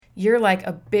you're like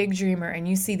a big dreamer and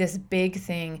you see this big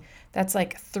thing that's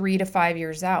like 3 to 5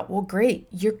 years out. Well, great.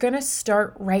 You're going to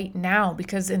start right now,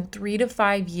 because in 3 to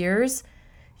 5 years,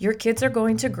 your kids are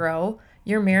going to grow,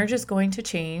 your marriage is going to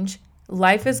change,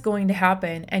 life is going to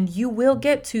happen, and you will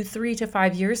get to 3 to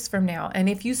 5 years from now. And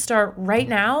if you start right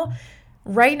now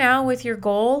with your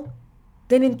goal,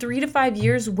 then in 3 to 5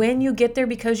 years, when you get there,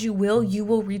 because you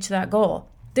will reach that goal.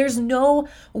 There's no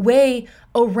way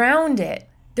around it.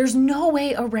 There's no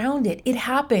way around it. It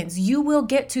happens. You will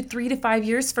get to 3 to 5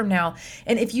 years from now.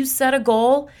 And if you set a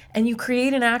goal and you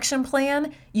create an action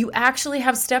plan, you actually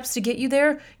have steps to get you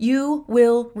there, you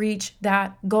will reach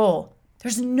that goal.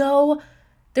 There's no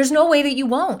way that you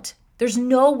won't. There's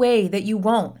no way that you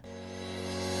won't.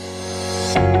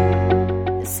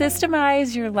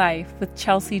 Systemize Your Life with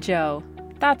Chelsea Joe.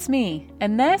 That's me.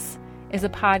 And this is a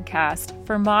podcast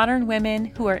for modern women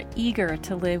who are eager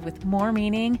to live with more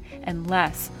meaning and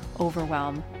less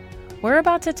overwhelm. We're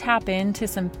about to tap into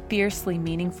some fiercely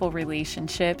meaningful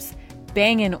relationships,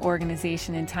 banging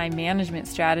organization and time management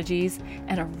strategies,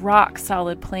 and a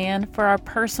rock-solid plan for our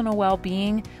personal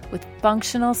well-being with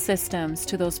functional systems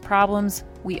to those problems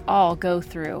we all go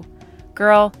through.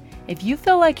 Girl, if you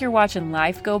feel like you're watching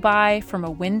life go by from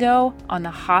a window on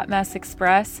the Hot Mess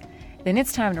Express, then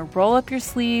it's time to roll up your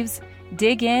sleeves,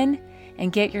 dig in,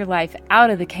 and get your life out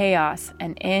of the chaos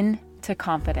and into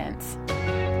confidence.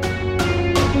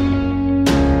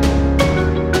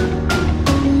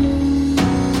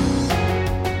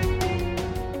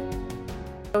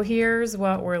 So here's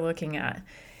what we're looking at.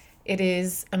 It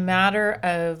is a matter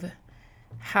of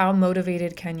how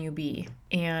motivated can you be,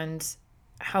 and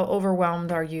how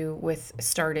overwhelmed are you with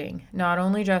starting? Not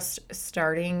only just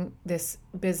starting this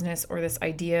business or this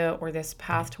idea or this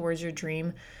path towards your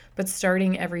dream, but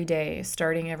starting every day,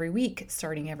 starting every week,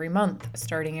 starting every month,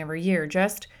 starting every year,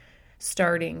 just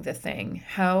starting the thing.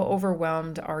 How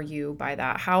overwhelmed are you by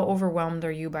that? How overwhelmed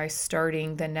are you by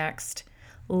starting the next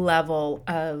level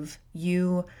of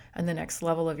you, and the next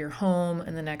level of your home,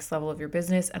 and the next level of your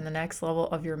business, and the next level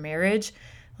of your marriage?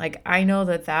 Like, I know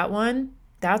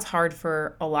that's hard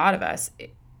for a lot of us.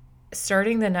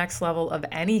 Starting the next level of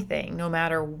anything, no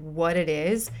matter what it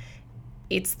is,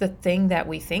 it's the thing that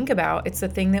we think about. It's the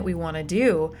thing that we want to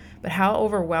do. But how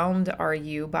overwhelmed are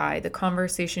you by the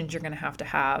conversations you're going to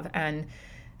have, and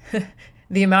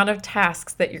the amount of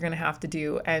tasks that you're going to have to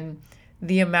do, and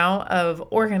the amount of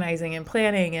organizing and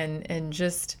planning and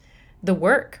just the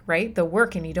work, right? The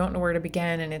work, and you don't know where to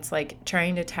begin. And it's like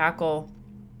trying to tackle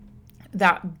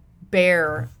that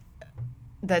bear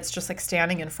that's just like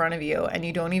standing in front of you, and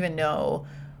you don't even know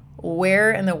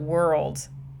where in the world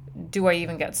do I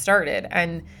even get started.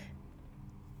 And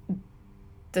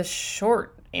the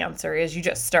short answer is you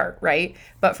just start, right?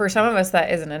 But for some of us,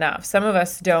 that isn't enough. Some of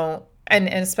us don't, and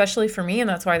especially for me, and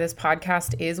that's why this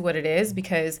podcast is what it is,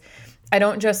 because I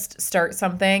don't just start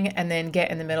something and then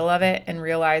get in the middle of it and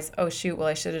realize, oh shoot, well,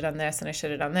 I should have done this and I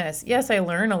should have done this. Yes, I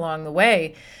learn along the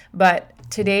way, but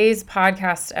today's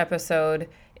podcast episode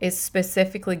is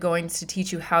specifically going to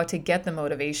teach you how to get the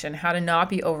motivation, how to not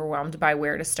be overwhelmed by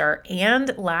where to start,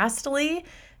 and lastly,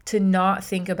 to not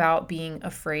think about being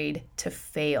afraid to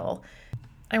fail.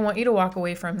 I want you to walk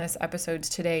away from this episode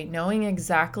today knowing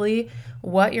exactly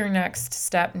what your next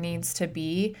step needs to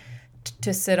be,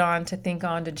 to sit on, to think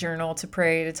on, to journal, to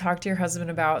pray, to talk to your husband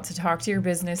about, to talk to your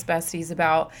business besties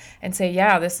about, and say,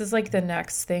 yeah, this is like the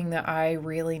next thing that I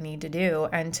really need to do,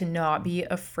 and to not be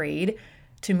afraid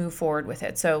to move forward with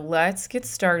it. So let's get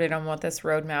started on what this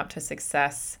roadmap to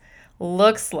success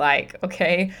looks like,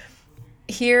 okay?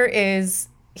 Here is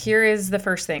the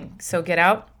first thing. So get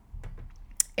out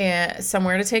and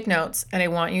somewhere to take notes, and I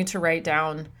want you to write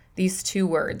down these 2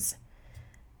 words.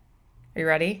 Are you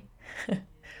ready?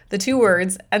 The 2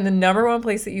 words, and the number one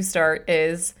place that you start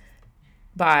is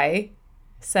by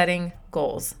setting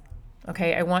goals.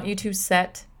 Okay? I want you to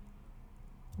set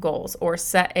goals, or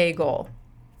set a goal.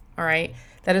 All right?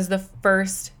 That is the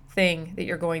first thing that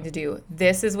you're going to do.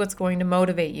 This is what's going to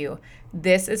motivate you.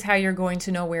 This is how you're going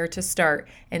to know where to start.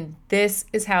 And this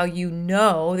is how you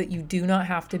know that you do not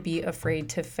have to be afraid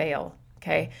to fail.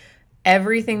 Okay?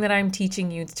 Everything that I'm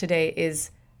teaching you today is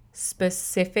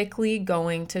specifically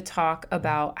going to talk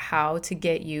about how to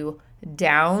get you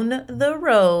down the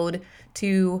road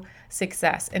to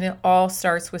success. And it all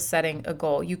starts with setting a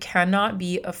goal. You cannot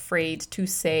be afraid to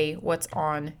say what's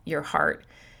on your heart.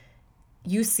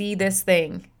 You see this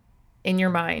thing in your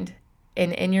mind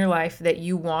and in your life that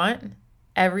you want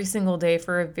every single day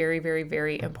for a very, very,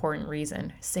 very important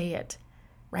reason. Say it,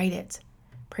 write it,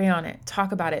 pray on it,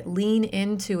 talk about it, lean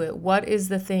into it. What is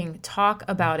the thing? Talk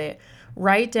about it.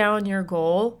 Write down your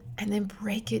goal and then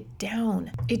break it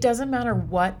down. It doesn't matter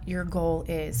what your goal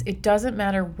is. It doesn't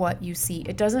matter what you see.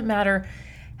 It doesn't matter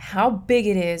how big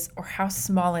it is or how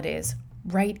small it is.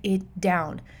 Write it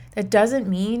down. That doesn't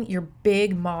mean your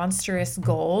big monstrous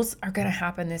goals are going to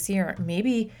happen this year.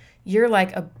 Maybe you're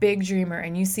like a big dreamer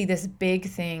and you see this big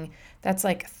thing that's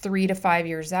like 3 to 5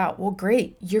 years out. Well,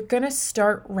 great. You're going to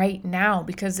start right now,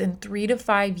 because in 3 to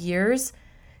 5 years,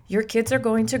 your kids are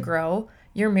going to grow,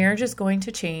 your marriage is going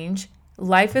to change,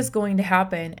 life is going to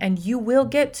happen, and you will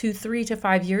get to 3 to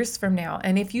 5 years from now.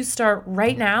 And if you start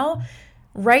right now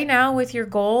with your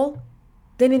goal,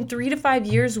 then in 3 to 5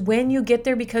 years, when you get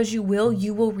there, because you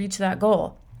will reach that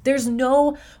goal. There's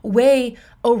no way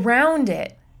around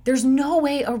it. There's no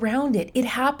way around it. It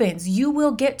happens. You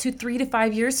will get to 3 to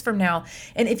 5 years from now.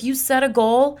 And if you set a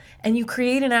goal and you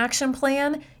create an action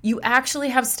plan, you actually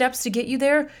have steps to get you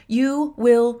there, you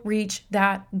will reach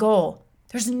that goal.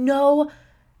 There's no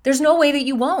way that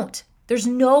you won't. There's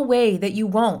no way that you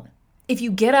won't. If you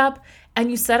get up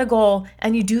and you set a goal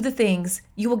and you do the things,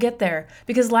 you will get there,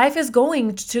 because life is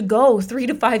going to go 3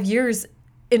 to 5 years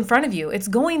in front of you. It's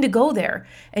going to go there.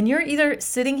 And you're either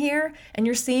sitting here and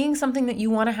you're seeing something that you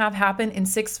want to have happen in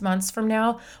 6 months from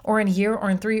now, or in a year, or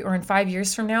in 3, or in 5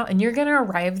 years from now. And you're going to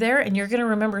arrive there and you're going to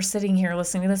remember sitting here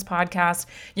listening to this podcast.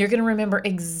 You're going to remember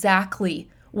exactly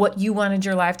what you wanted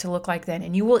your life to look like then.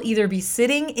 And you will either be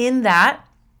sitting in that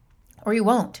or you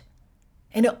won't.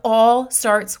 And it all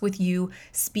starts with you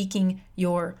speaking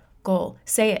your goal.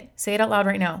 Say it. Say it out loud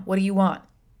right now. What do you want?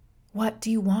 What do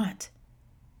you want?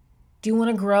 Do you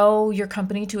want to grow your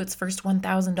company to its first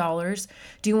 $1,000?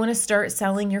 Do you want to start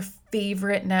selling your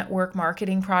favorite network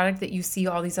marketing product that you see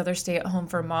all these other stay-at-home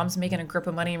firm moms making a grip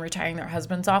of money and retiring their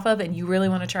husbands off of, and you really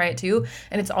want to try it too,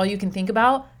 and it's all you can think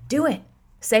about? Do it.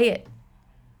 Say it.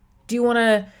 Do you want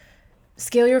to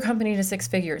scale your company to 6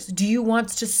 figures? Do you want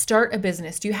to start a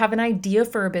business? Do you have an idea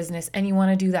for a business and you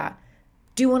want to do that?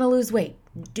 Do you want to lose weight?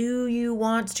 Do you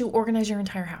want to organize your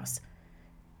entire house?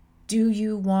 Do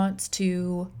you want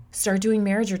to start doing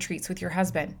marriage retreats with your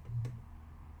husband?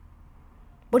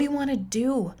 What do you want to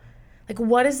do? Like,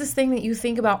 what is this thing that you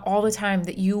think about all the time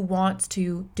that you want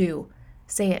to do?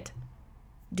 Say it.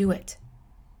 Do it.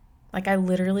 Like, I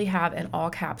literally have in all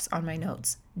caps on my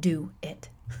notes, do it.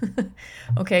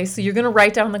 Okay, so you're going to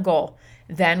write down the goal.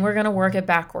 Then we're going to work it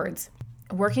backwards.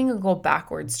 Working a goal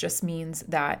backwards just means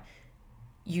that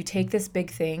you take this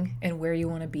big thing and where you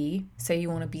want to be. Say you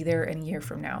want to be there in a year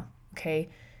from now. Okay.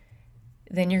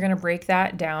 Then you're going to break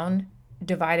that down,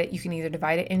 divide it. You can either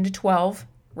divide it into 12,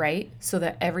 right? So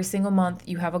that every single month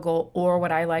you have a goal, or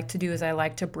what I like to do is I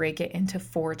like to break it into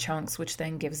 4 chunks, which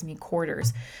then gives me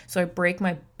quarters. So I break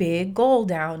my big goal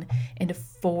down into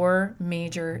 4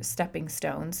 major stepping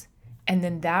stones. And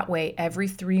then that way, every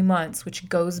 3 months, which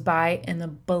goes by in the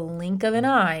blink of an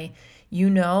eye, you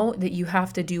know that you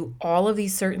have to do all of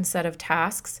these certain set of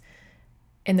tasks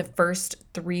in the first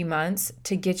 3 months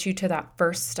to get you to that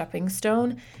first stepping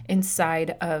stone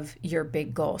inside of your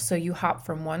big goal. So you hop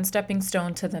from one stepping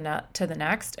stone to the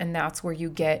next, and that's how you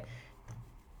get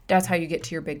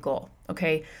to your big goal.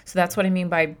 Okay. So that's what I mean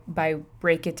by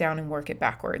break it down and work it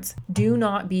backwards. Do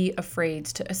not be afraid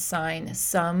to assign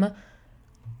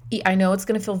I know it's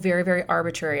going to feel very, very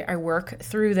arbitrary. I work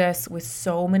through this with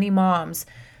so many moms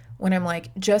when I'm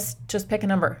like, just pick a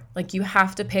number. Like, you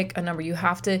have to pick a number. You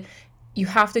have to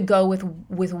go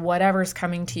with whatever's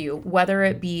coming to you, whether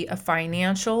it be a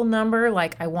financial number,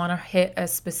 like I want to hit a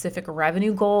specific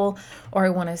revenue goal, or I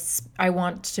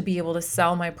want to be able to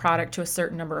sell my product to a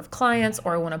certain number of clients,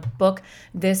 or I want to book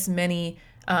this many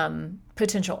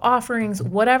potential offerings,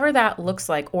 whatever that looks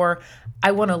like, or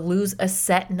I want to lose a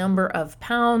set number of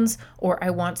pounds, or I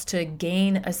want to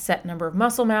gain a set number of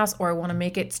muscle mass, or I want to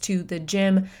make it to the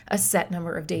gym a set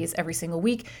number of days every single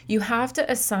week. You have to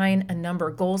assign a number.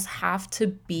 Goals have to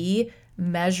be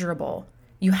measurable.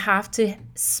 You have to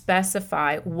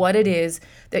specify what it is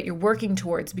that you're working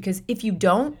towards, because if you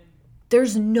don't,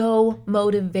 there's no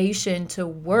motivation to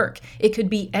work. It could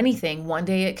be anything. One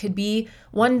day it could be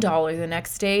 $1, the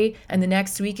next day and the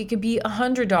next week it could be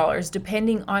 $100,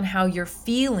 depending on how you're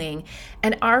feeling.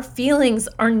 And our feelings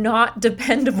are not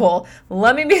dependable.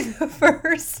 Let me be the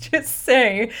first to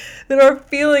say that our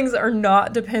feelings are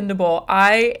not dependable.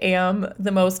 I am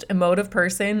the most emotive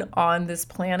person on this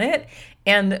planet,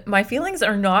 and my feelings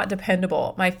are not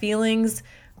dependable. My feelings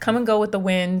come and go with the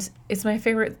wind. It's my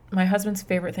husband's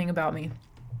favorite thing about me.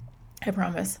 I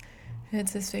promise.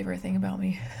 It's his favorite thing about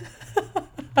me.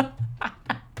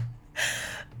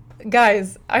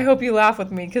 Guys, I hope you laugh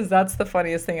with me, because that's the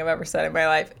funniest thing I've ever said in my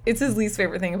life. It's his least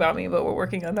favorite thing about me, but we're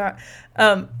working on that.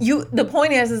 The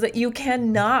point is that you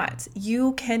cannot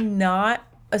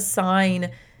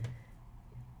assign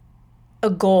a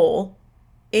goal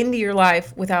into your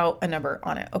life without a number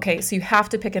on it. Okay, so you have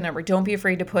to pick a number. Don't be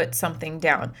afraid to put something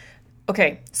down.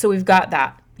 Okay, so we've got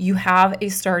that. You have a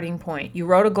starting point. You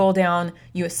wrote a goal down,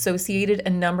 you associated a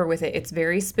number with it. It's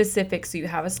very specific, so you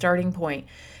have a starting point.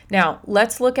 Now,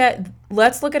 let's look at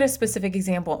a specific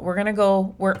example. We're going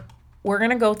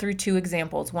to go through 2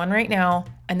 examples, one right now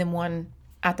and then one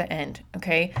at the end,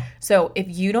 okay? So, if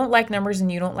you don't like numbers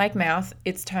and you don't like math,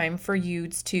 it's time for you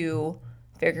to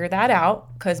figure that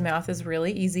out, because math is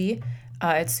really easy.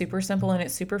 It's super simple and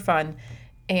it's super fun.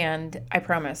 And I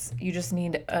promise, you just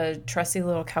need a trusty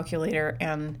little calculator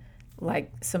and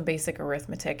like some basic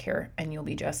arithmetic here, and you'll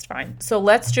be just fine. So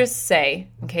let's just say,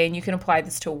 okay, and you can apply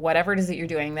this to whatever it is that you're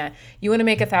doing, that you want to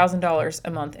make $1,000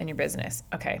 a month in your business.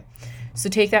 Okay, so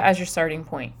take that as your starting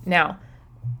point. Now,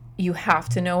 you have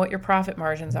to know what your profit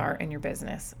margins are in your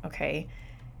business, okay?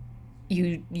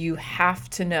 You have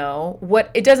to know what,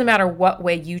 it doesn't matter what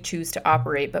way you choose to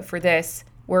operate, but for this,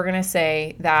 we're going to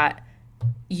say that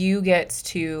you get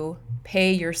to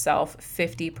pay yourself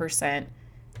 50%.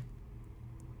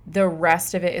 The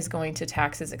rest of it is going to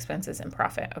taxes, expenses, and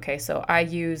profit. Okay, so I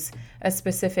use a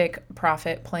specific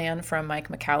profit plan from Mike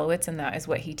Michalowicz, and that is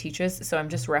what he teaches. So I'm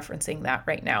just referencing that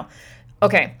right now.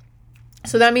 Okay,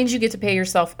 so that means you get to pay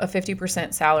yourself a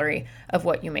 50% salary of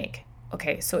what you make.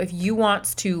 Okay, so if you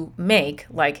want to make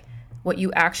like what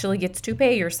you actually get to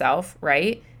pay yourself,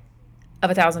 right, of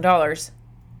 $1,000,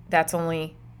 that's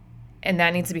only, and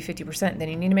that needs to be 50%, then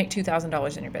you need to make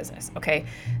 $2,000 in your business. Okay,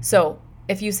 so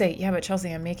if you say, yeah, but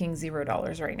Chelsea, I'm making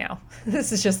 $0 right now.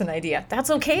 This is just an idea.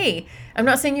 That's okay. I'm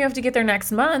not saying you have to get there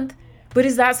next month, but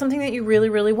is that something that you really,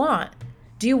 really want?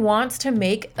 Do you want to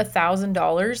make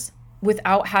 $1,000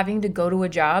 without having to go to a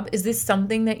job? Is this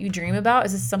something that you dream about?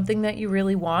 Is this something that you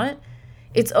really want?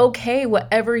 It's okay,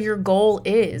 whatever your goal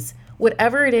is.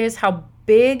 Whatever it is, how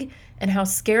big and how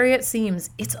scary it seems,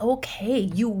 it's okay.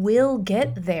 You will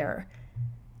get there.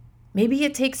 Maybe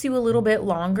it takes you a little bit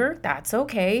longer. That's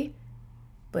okay.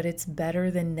 But it's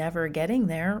better than never getting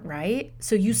there, right?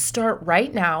 So you start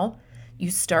right now,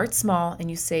 you start small, and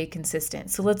you stay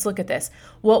consistent. So let's look at this.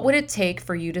 What would it take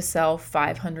for you to sell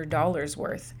 $500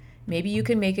 worth? Maybe you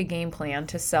can make a game plan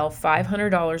to sell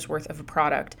 $500 worth of a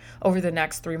product over the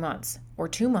next 3 months or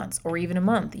 2 months or even a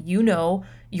month. You know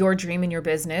your dream in your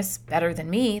business better than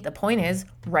me. The point is,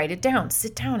 write it down,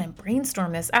 sit down and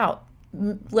brainstorm this out.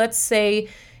 Let's say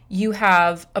you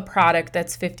have a product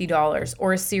that's $50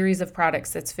 or a series of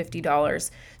products that's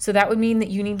 $50. So that would mean that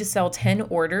you need to sell 10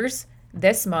 orders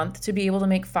this month to be able to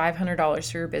make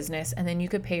 $500 for your business, and then you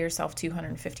could pay yourself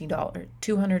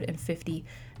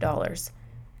 $250.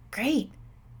 Great.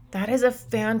 That is a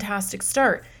fantastic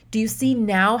start. Do you see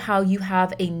now how you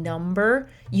have a number?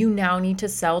 You now need to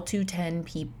sell to 10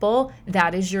 people.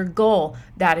 That is your goal.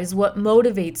 That is what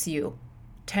motivates you.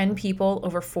 10 people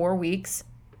over 4 weeks.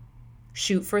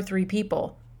 Shoot for 3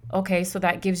 people. Okay, so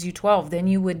that gives you 12. Then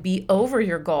you would be over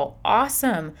your goal.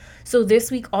 Awesome. So this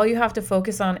week, all you have to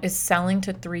focus on is selling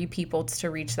to 3 people to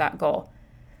reach that goal.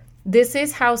 This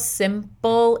is how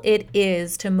simple it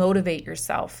is to motivate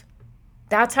yourself.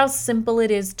 That's how simple it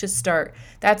is to start.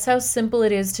 That's how simple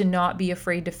it is to not be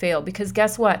afraid to fail. Because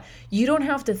guess what? You don't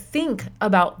have to think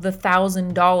about the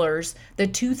 $1,000, the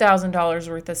 $2,000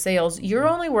 worth of sales. You're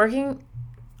only working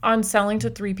on selling to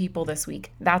 3 people this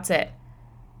week. That's it.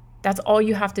 That's all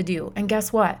you have to do. And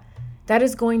guess what? That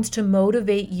is going to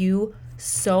motivate you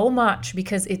so much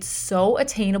because it's so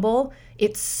attainable.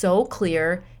 It's so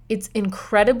clear. It's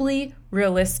incredibly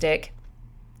realistic.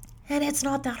 And it's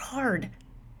not that hard.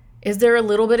 Is there a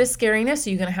little bit of scariness?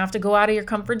 Are you going to have to go out of your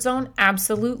comfort zone?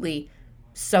 Absolutely.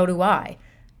 So do I.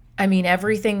 I mean,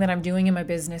 everything that I'm doing in my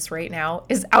business right now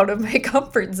is out of my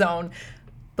comfort zone.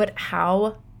 But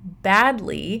how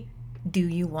badly do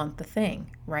you want the thing,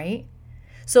 right?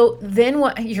 So then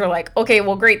what you're like, okay,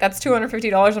 well, great. That's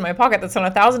 $250 in my pocket. That's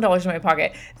not $1,000 in my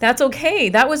pocket. That's okay.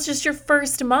 That was just your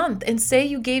first month. And say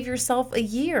you gave yourself a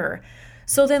year.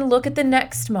 So then look at the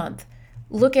next month.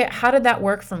 Look at, how did that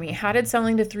work for me? How did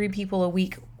selling to 3 people a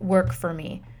week work for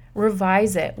me?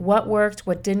 Revise it. What worked?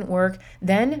 What didn't work?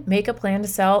 Then make a plan to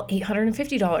sell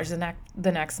 $850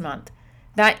 the next month.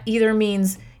 That either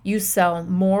means you sell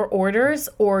more orders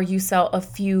or you sell a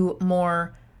few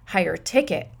more higher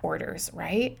ticket orders,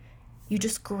 right? You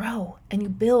just grow and you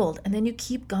build and then you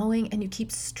keep going and you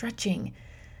keep stretching.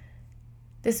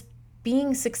 This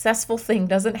being successful thing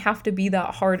doesn't have to be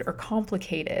that hard or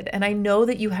complicated. And I know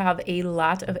that you have a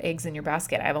lot of eggs in your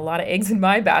basket. I have a lot of eggs in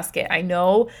my basket. I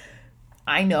know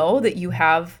that you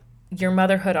have your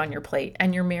motherhood on your plate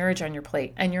and your marriage on your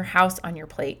plate and your house on your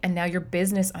plate and now your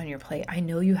business on your plate. I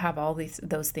know you have all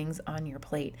those things on your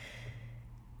plate.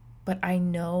 But I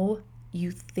know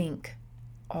you think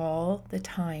all the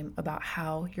time about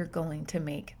how you're going to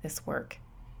make this work.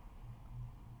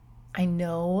 I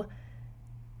know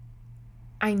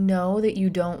that you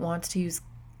don't want to use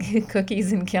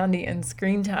cookies and candy and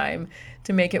screen time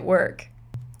to make it work.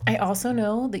 I also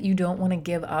know that you don't want to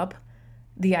give up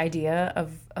the idea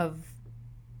of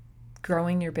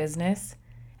growing your business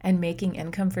and making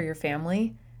income for your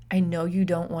family. I know you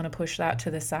don't want to push that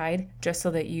to the side just so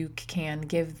that you can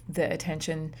give the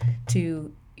attention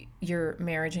to your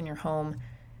marriage and your home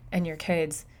and your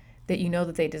kids that you know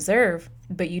that they deserve,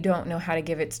 but you don't know how to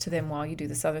give it to them while you do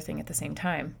this other thing at the same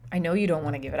time. I know you don't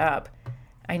want to give it up.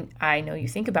 I know you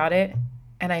think about it,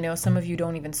 and I know some of you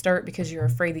don't even start because you're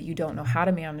afraid that you don't know how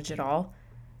to manage it all.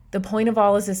 The point of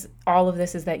all of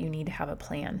this is that you need to have a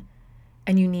plan,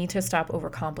 and you need to stop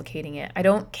overcomplicating it. I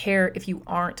don't care if you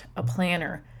aren't a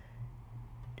planner.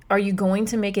 Are you going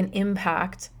to make an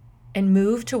impact and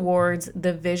move towards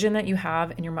the vision that you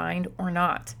have in your mind or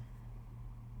not?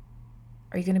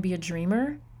 Are you going to be a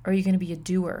dreamer or are you going to be a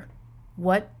doer?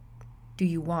 What do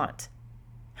you want?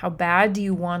 How bad do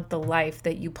you want the life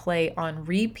that you play on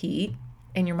repeat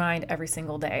in your mind every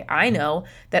single day? I know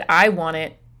that I want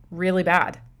it really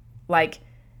bad. Like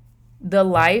the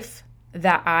life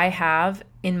that I have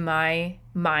in my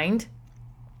mind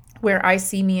where I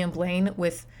see me and Blaine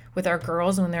with our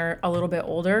girls when they're a little bit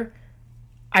older,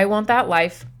 I want that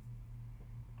life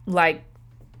like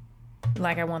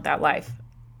I want that life.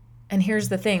 And here's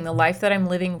the thing, the life that I'm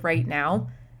living right now,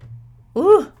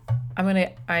 I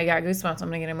got goosebumps. I'm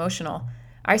going to get emotional.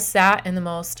 I sat in the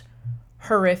most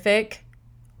horrific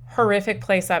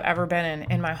place I've ever been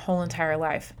in my whole entire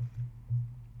life.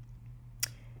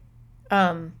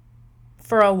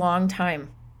 For a long time.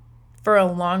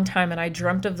 And I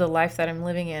dreamt of the life that I'm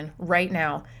living in right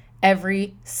now,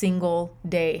 every single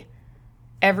day.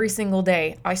 Every single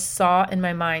day, I saw in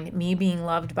my mind me being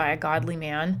loved by a godly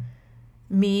man,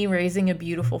 me raising a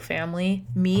beautiful family,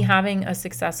 me having a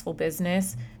successful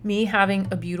business, me having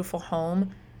a beautiful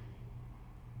home.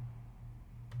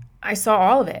 I saw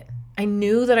all of it. I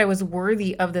knew that I was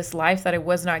worthy of this life that I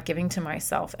was not giving to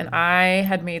myself. And I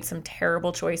had made some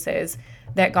terrible choices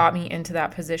that got me into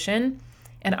that position.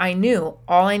 And I knew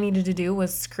all I needed to do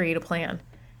was create a plan.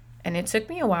 And it took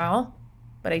me a while,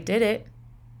 but I did it.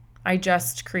 I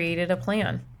just created a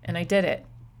plan and I did it.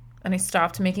 And I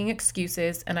stopped making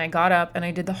excuses and I got up and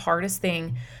I did the hardest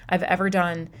thing I've ever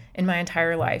done in my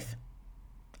entire life.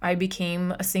 I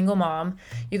became a single mom.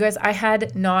 You guys, I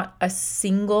had not a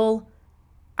single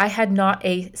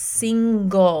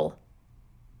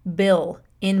bill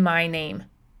in my name.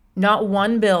 Not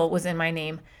one bill was in my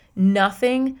name.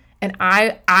 Nothing. And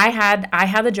I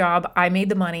had the job, I made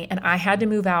the money, and I had to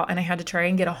move out and I had to try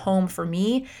and get a home for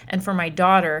me and for my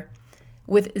daughter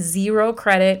with zero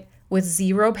credit, with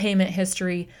zero payment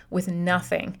history, with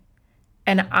nothing.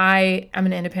 And I am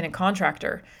an independent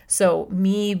contractor. So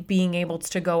me being able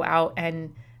to go out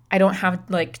and I don't have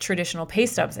like traditional pay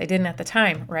stubs. I didn't at the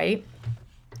time, right?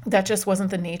 That just wasn't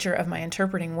the nature of my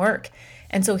interpreting work.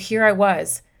 And so here I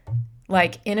was,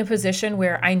 like in a position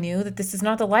where I knew that this is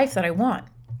not the life that I want.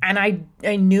 And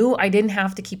I knew I didn't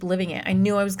have to keep living it. I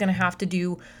knew I was going to have to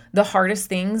do the hardest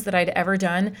things that I'd ever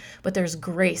done, but there's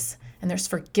grace and there's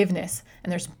forgiveness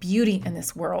and there's beauty in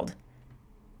this world.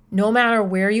 No matter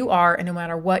where you are and no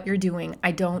matter what you're doing,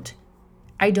 I don't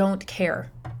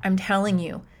care. I'm telling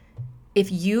you,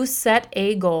 if you set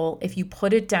a goal, if you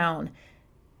put it down,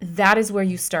 that is where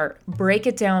you start. Break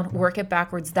it down, work it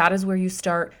backwards. That is where you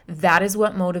start. That is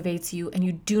what motivates you. And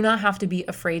you do not have to be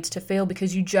afraid to fail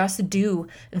because you just do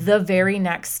the very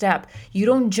next step. You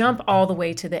don't jump all the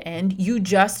way to the end. You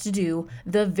just do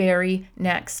the very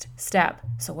next step.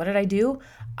 So what did I do?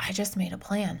 I just made a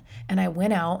plan and I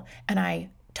went out and I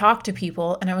talked to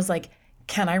people and I was like,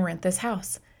 can I rent this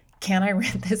house? Can I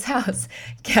rent this house?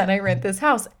 Can I rent this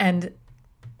house? And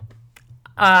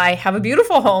I have a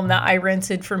beautiful home that I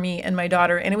rented for me and my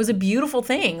daughter, and it was a beautiful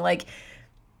thing. Like,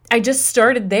 I just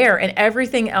started there, and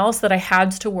everything else that I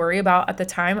had to worry about at the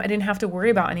time, I didn't have to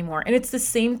worry about anymore. And it's the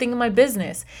same thing in my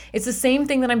business. It's the same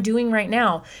thing that I'm doing right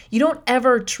now. You don't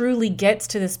ever truly get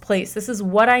to this place. This is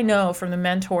what I know from the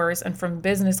mentors and from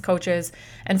business coaches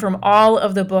and from all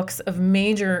of the books of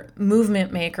major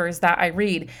movement makers that I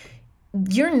read.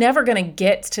 You're never going to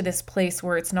get to this place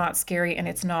where it's not scary and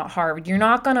it's not hard. You're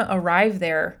not going to arrive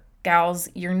there, gals.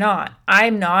 You're not.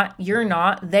 I'm not. You're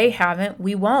not. They haven't.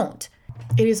 We won't.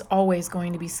 It is always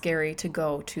going to be scary to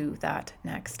go to that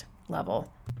next level.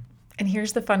 And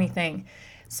here's the funny thing.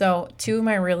 So two of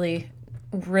my really,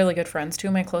 really good friends, two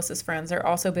of my closest friends are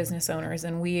also business owners,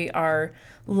 and we are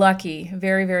lucky,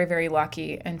 very, very, very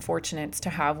lucky and fortunate to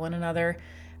have one another.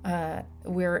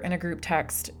 We're in a group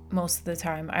text most of the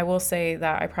time. I will say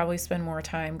that I probably spend more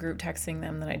time group texting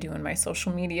them than I do in my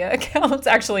social media accounts.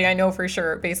 Actually, I know for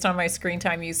sure based on my screen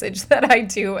time usage that I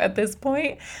do at this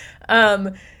point.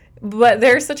 But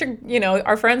they're such a,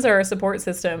 our friends are a support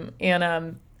system.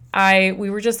 And we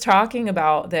were just talking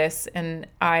about this, and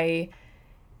I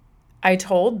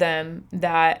told them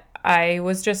that I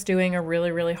was just doing a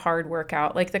really, really hard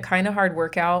workout, like the kind of hard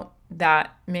workout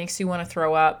that makes you want to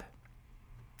throw up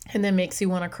and then makes you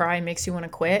want to cry, makes you want to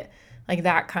quit, like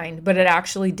that kind. But it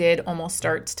actually did almost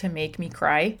start to make me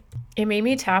cry. It made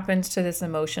me tap into this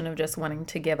emotion of just wanting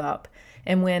to give up.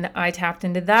 And when I tapped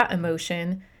into that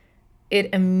emotion,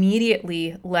 it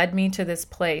immediately led me to this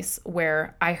place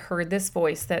where I heard this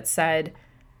voice that said,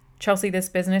 Chelsea, this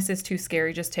business is too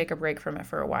scary. Just take a break from it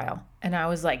for a while. And I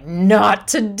was like, not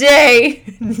today,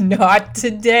 not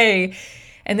today.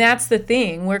 And that's the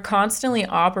thing. We're constantly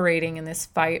operating in this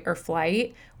fight or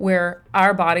flight where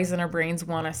our bodies and our brains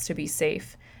want us to be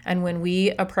safe. And when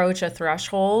we approach a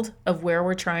threshold of where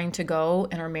we're trying to go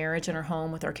in our marriage and our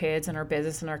home with our kids and our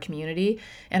business and our community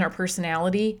and our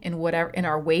personality and whatever, in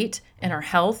our weight and our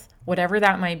health, whatever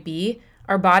that might be,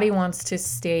 our body wants to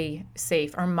stay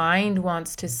safe. Our mind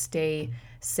wants to stay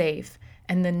safe.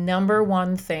 And the number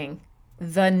one thing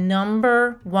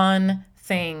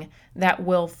that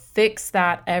will fix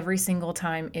that every single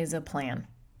time is a plan.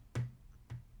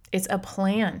 It's a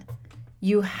plan.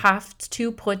 You have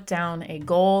to put down a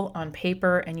goal on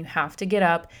paper, and you have to get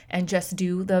up and just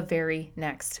do the very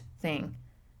next thing.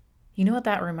 You know what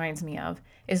that reminds me of?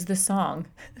 Is the song.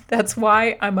 That's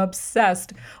why I'm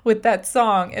obsessed with that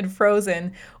song in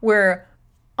Frozen, where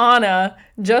Anna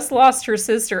just lost her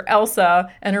sister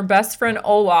Elsa and her best friend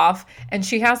Olaf, and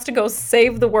she has to go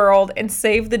save the world and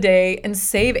save the day and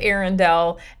save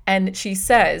Arendelle. And she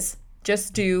says,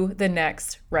 just do the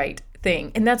next right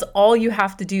thing. And that's all you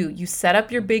have to do. You set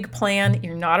up your big plan.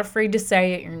 You're not afraid to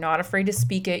say it. You're not afraid to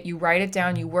speak it. You write it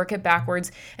down, you work it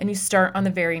backwards, and you start on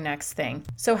the very next thing.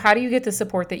 So how do you get the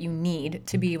support that you need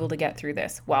to be able to get through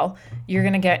this? Well, you're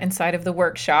going to get inside of the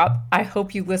workshop. I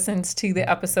hope you listened to the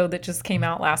episode that just came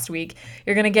out last week.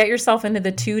 You're going to get yourself into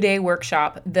the 2-day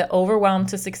workshop, the Overwhelmed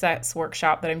to Success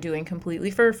workshop that I'm doing completely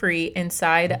for free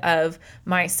inside of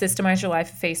my Systemize Your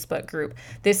Life Facebook group.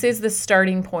 This is the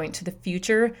starting point to the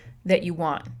future that you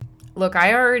want. Look,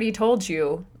 I already told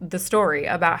you the story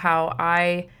about how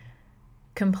I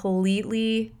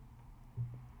completely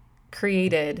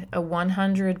created a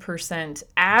 100%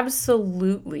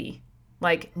 absolutely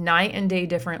like night and day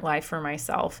different life for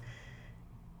myself.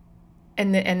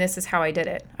 And this is how I did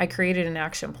it. I created an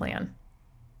action plan.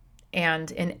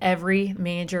 And in every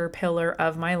major pillar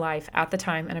of my life at the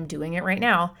time, and I'm doing it right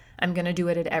now, I'm going to do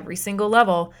it at every single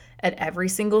level, at every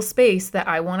single space that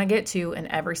I want to get to in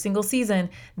every single season.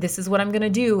 This is what I'm going to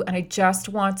do. And I just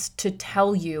want to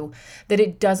tell you that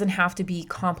it doesn't have to be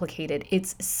complicated.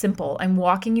 It's simple. I'm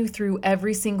walking you through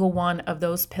every single one of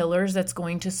those pillars that's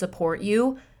going to support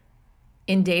you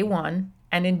in day 1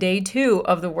 and in day 2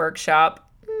 of the workshop.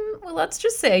 Well, let's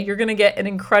just say you're going to get an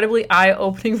incredibly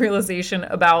eye-opening realization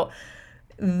about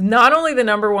not only the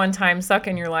number one time suck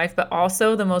in your life, but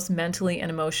also the most mentally and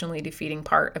emotionally defeating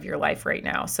part of your life right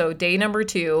now. So day number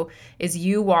 2 is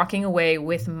you walking away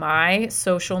with my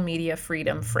social media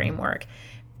freedom framework.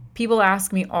 People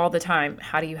ask me all the time,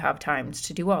 how do you have time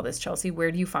to do all this, Chelsea?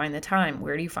 Where do you find the time?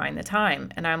 Where do you find the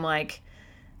time? And I'm like,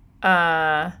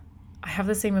 I have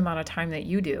the same amount of time that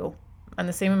you do. And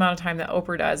the same amount of time that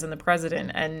Oprah does and the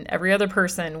president and every other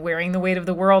person wearing the weight of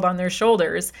the world on their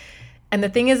shoulders. And the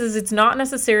thing is it's not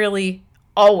necessarily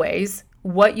always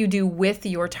what you do with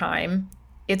your time.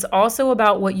 It's also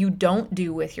about what you don't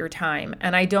do with your time.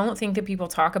 And I don't think that people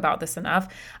talk about this enough.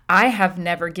 I have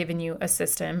never given you a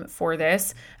system for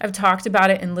this. I've talked about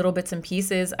it in little bits and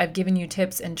pieces. I've given you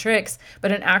tips and tricks,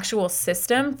 but an actual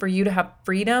system for you to have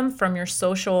freedom from your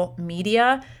social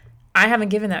media, I haven't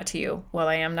given that to you. Well,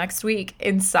 I am next week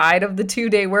inside of the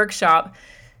 2-day workshop.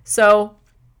 So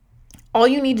all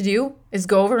you need to do is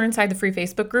go over inside the free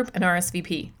Facebook group and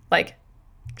RSVP. Like,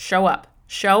 show up.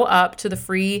 Show up to the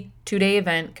free 2-day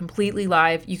event completely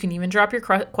live. You can even drop your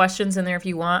questions in there if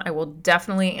you want. I will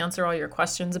definitely answer all your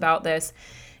questions about this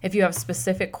if you have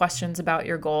specific questions about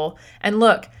your goal. And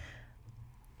look,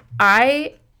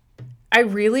 I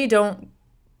really don't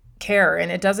care,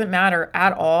 and it doesn't matter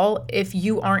at all if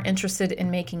you aren't interested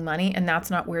in making money and that's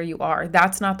not where you are.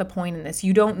 That's not the point in this.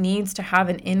 You don't need to have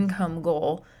an income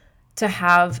goal to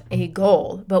have a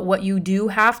goal. But what you do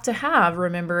have to have,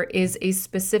 remember, is a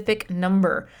specific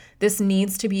number. This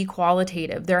needs to be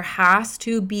qualitative. There has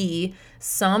to be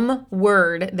some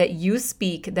word that you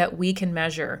speak that we can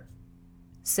measure.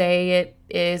 Say it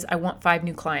is, I want 5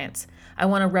 new clients. I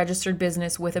want a registered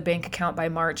business with a bank account by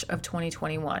March of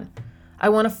 2021. I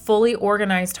want a fully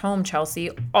organized home, Chelsea.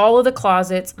 All of the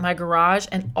closets, my garage,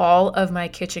 and all of my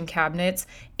kitchen cabinets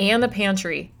and the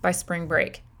pantry by spring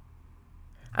break.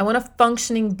 I want a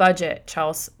functioning budget,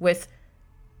 Chelsea,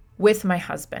 with my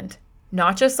husband.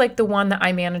 Not just like the one that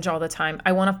I manage all the time.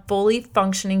 I want a fully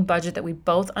functioning budget that we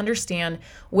both understand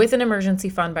with an emergency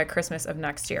fund by Christmas of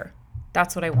next year.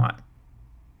 That's what I want.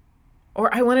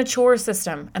 Or I want a chore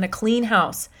system and a clean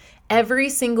house every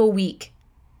single week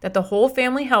that the whole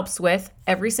family helps with,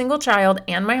 every single child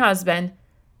and my husband.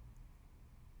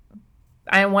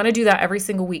 I want to do that every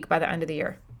single week by the end of the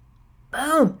year.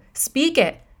 Boom. Speak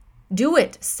it. Do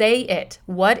it. Say it.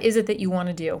 What is it that you want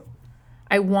to do?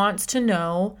 I want to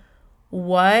know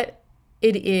what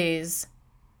it is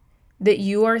that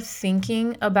you are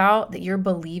thinking about, that you're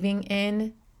believing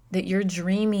in, that you're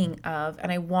dreaming of.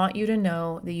 And I want you to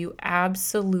know that you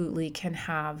absolutely can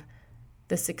have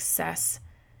the success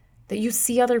that you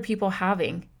see other people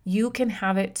having. You can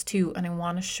have it too. And I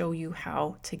want to show you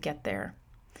how to get there.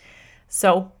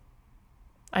 So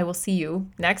I will see you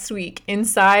next week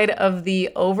inside of the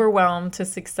Overwhelmed to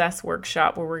Success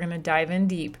workshop, where we're going to dive in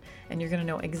deep and you're going to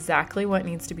know exactly what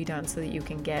needs to be done so that you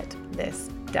can get this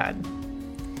done.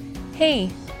 Hey,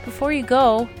 before you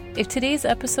go, if today's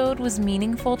episode was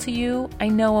meaningful to you, I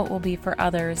know it will be for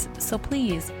others. So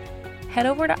please head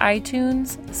over to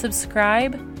iTunes,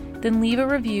 subscribe, then leave a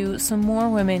review so more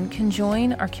women can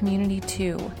join our community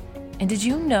too. And did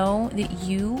you know that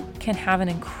you can have an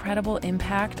incredible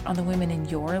impact on the women in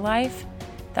your life?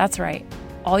 That's right.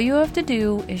 All you have to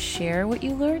do is share what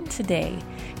you learned today.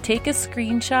 Take a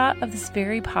screenshot of this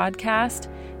very podcast,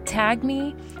 tag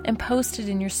me, and post it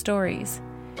in your stories.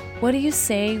 What do you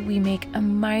say we make a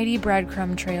mighty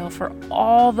breadcrumb trail for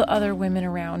all the other women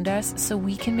around us so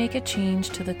we can make a change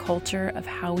to the culture of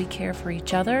how we care for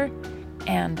each other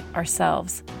and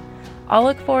ourselves? I'll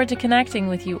look forward to connecting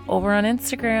with you over on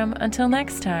Instagram. Until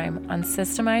next time on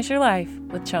Systemize Your Life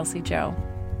with Chelsea Joe.